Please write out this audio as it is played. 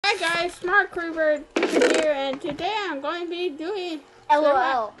Hi guys, Smart Creeper here, and today I'm going to be doing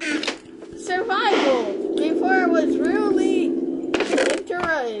LOL. Survival before I was really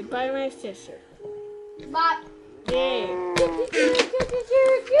interrupted by my sister. Bop. Yeah.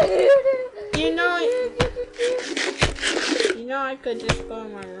 You know I could just go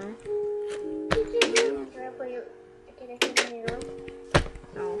in my room.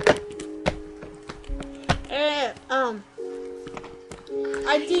 No. And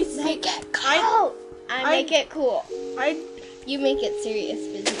I Make it cool. I make it cool. I You make it serious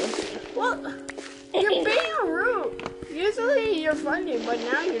business. well, you're being rude. Usually you're funny, but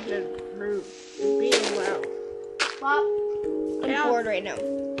now you're just rude. You're being loud. Bop. I'm Yeah. bored right now.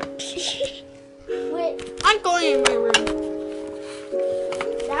 Wait. I'm going in my room.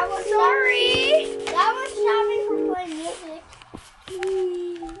 That was sorry. That was stopping from playing music.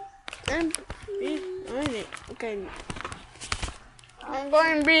 I'm on it. Okay. I'm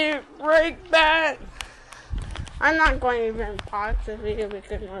going to be right back. I'm not going to even pause the video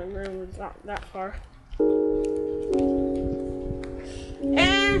because my room is not that far.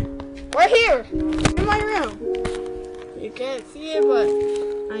 And we're here in my room. You can't see it, but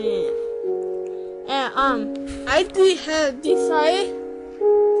I am. And I have decided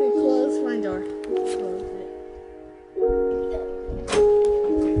to close my door. Close it.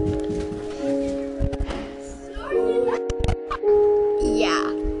 Yeah.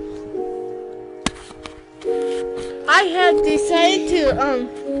 I had decided to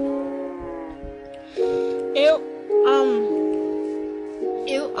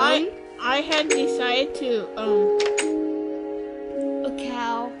I had decided to A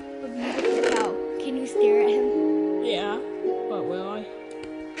cow. A beautiful cow. Can you stare at him? yeah, but will I?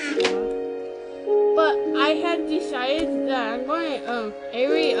 Yeah. But I had decided that I'm going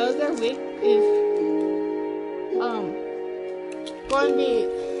every other week is going to be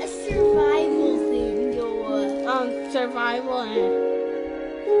A survival thing, survival,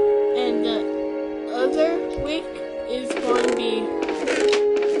 and the other week is going to be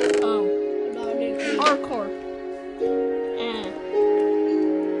hardcore.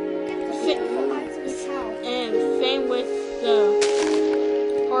 And same with the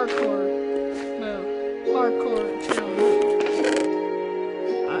hardcore channel.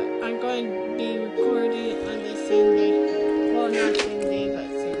 I'm going to be recording on the same day. Well, not same day, but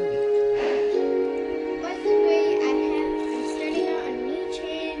same week. By the way, I'm starting out a new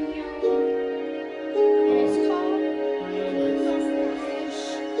channel. And it's called The Flash.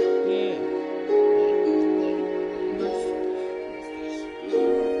 Yeah.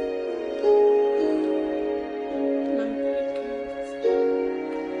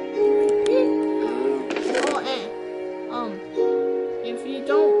 If you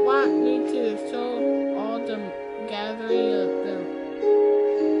don't want me to show all the gathering of the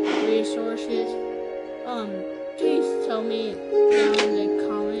resources, please tell me down in the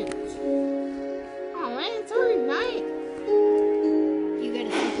comments. Oh man, it's already night. You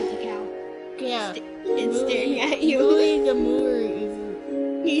gotta sleep with the cow. Yeah. It's staring at you. Louie the Mooer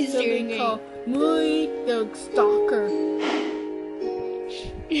is He's still staring being at called Louie the Stalker.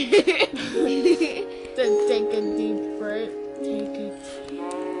 Then take a deep breath. Take it.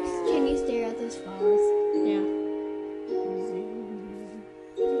 Can you stare at those flowers? Yeah.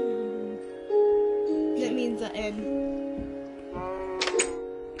 That means the end.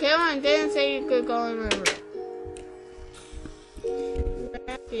 Cameron didn't say you could go in my room.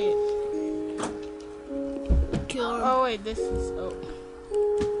 Rabbit. Kill him. Oh wait, this is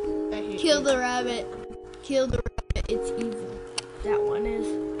I hate Kill you. the rabbit. Kill the rabbit. It's evil. That one is.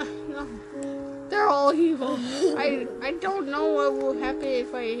 No, they're all evil. I don't know what will happen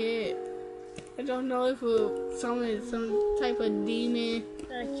if I hit. I don't know if it will summon some type of demon.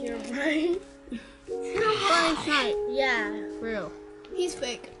 That's your brain. But it's not Yeah. real. He's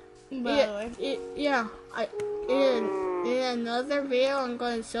fake. By the way. In another video, I'm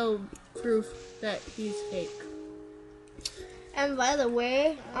going to show proof that he's fake. And by the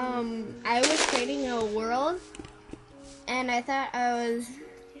way, I was creating a world, and I thought I was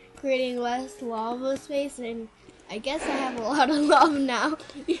creating less lava space, and I guess I have a lot of lava now.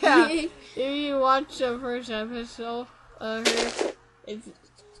 Yeah, if you watch the first episode of her, it's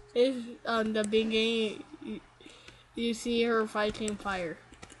on the beginning. You see her fighting fire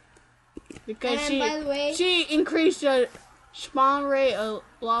because And by the way, she increased the spawn rate of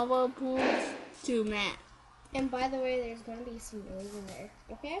lava pools to max. And by the way, there's gonna be some noise in there.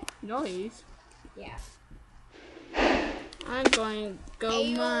 Okay? Noise. Yeah. I'm going to go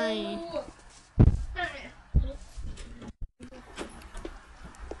mine.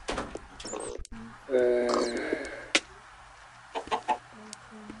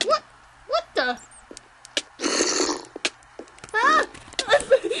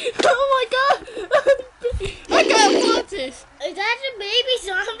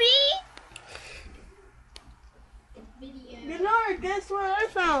 Guess what I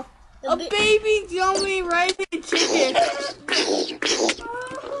found? A baby zombie rising chicken.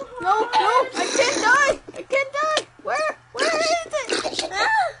 No, I can't die. I can't die. Where is it?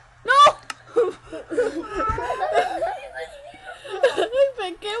 No.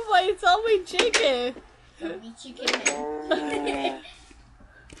 I can't play zombie chicken. Zombie chicken.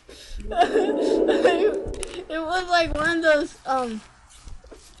 It was like one of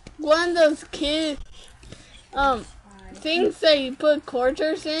those kids things that you put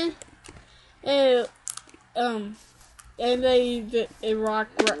quarters in, and they rock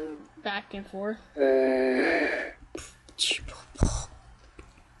back and forth. Baby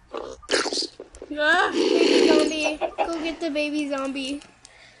zombie, go get the baby zombie.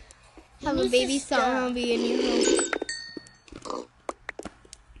 Have a baby zombie in your home.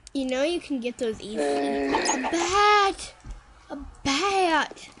 You know you can get those easily. A bat! A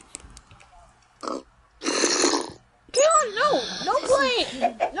bat!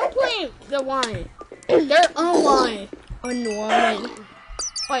 No playing the wine. They're unwanted. Unwanted.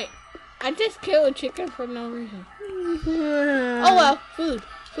 Wait, I just killed a chicken for no reason. Oh well,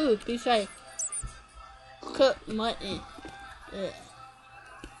 food, besides. Cooked mutton. Ugh.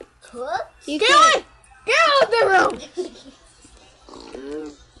 Cook? Get out of the room!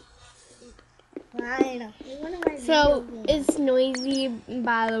 Fine. So, it's noisy,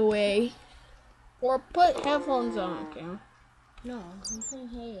 by the way. Or put headphones on, okay? No, I'm gonna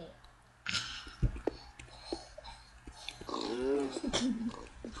hate it.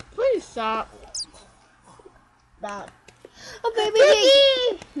 Please stop. Stop. Oh, baby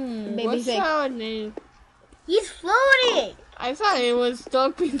pig! Baby What's pig. our name? He's floating! I thought it was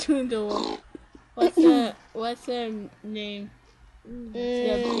stuck between the walls. What's the name?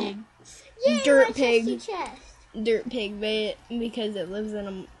 The pig. Dirt pig. Dirt pig, because it lives in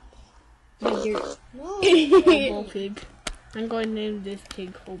a dirt. Hobo pig. I'm going to name this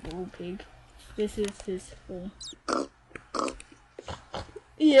pig Hobo Pig. This is his home.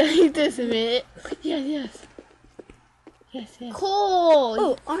 Yeah, he does admit it. Yes. Coal!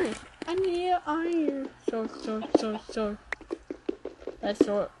 Oh, iron. I need iron. So. That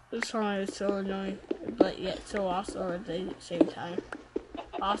song is so annoying, but yet so awesome at the same time.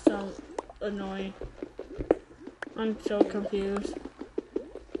 Awesome, annoying. I'm so confused.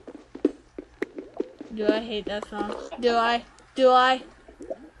 Do I hate that song? Do I?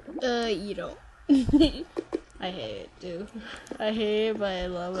 You don't. I hate it, too. I hate it, but I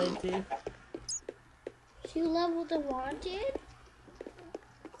love it, too. You level the wanted?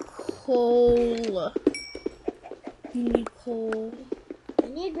 Coal. You need coal. I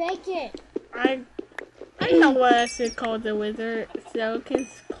need bacon. I know what I should call the wizard.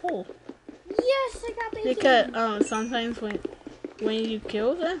 Silicon's coal. Yes, I got bacon. Because sometimes when you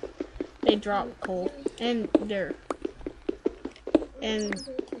kill them, they drop coal and they're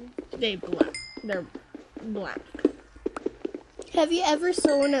black. They're black. Have you ever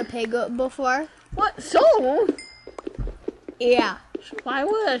sewn a pig before? What? Sew? Yeah. Why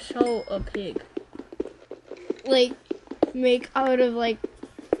would I sew a pig? Like, make out of like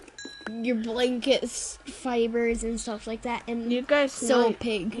your blankets, fibers, and stuff like that, and You guys sew know, a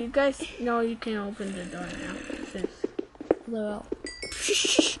pig. You guys know you can open the door now. Since Well.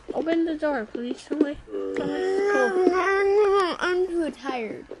 open the door, please. Somebody. Cool. I'm too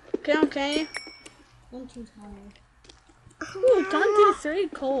tired. Okay. I'm too tired. Ooh, 23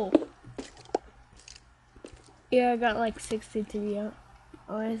 coal. Yeah, I got like 63 out.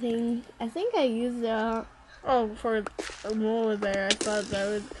 Oh, I think I used that. Oh, for a mole there, I thought that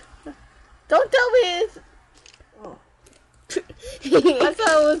was. Don't tell me it's. Oh. I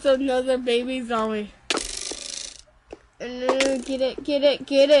thought it was another baby zombie. No, get it.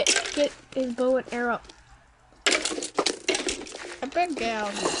 It's going arrow. I better get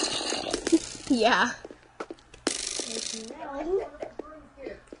out of here. Yeah.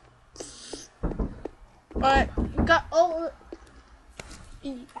 But got over.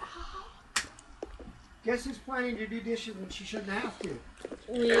 Guess who's planning to do dishes when she shouldn't have to?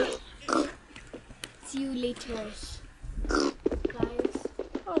 See you later, guys.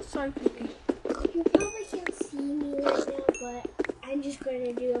 Oh, sorry, Piggy. You probably can't see me right now, but I'm just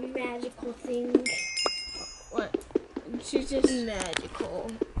gonna do a magical thing. What? She's just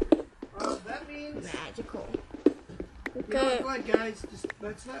Magical. That means. Magical. okay. Go ahead, guys. Just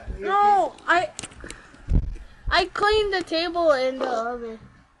that's not. No, I cleaned the table in the oven.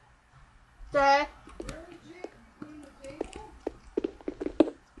 Dad.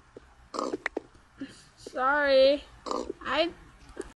 Sorry. I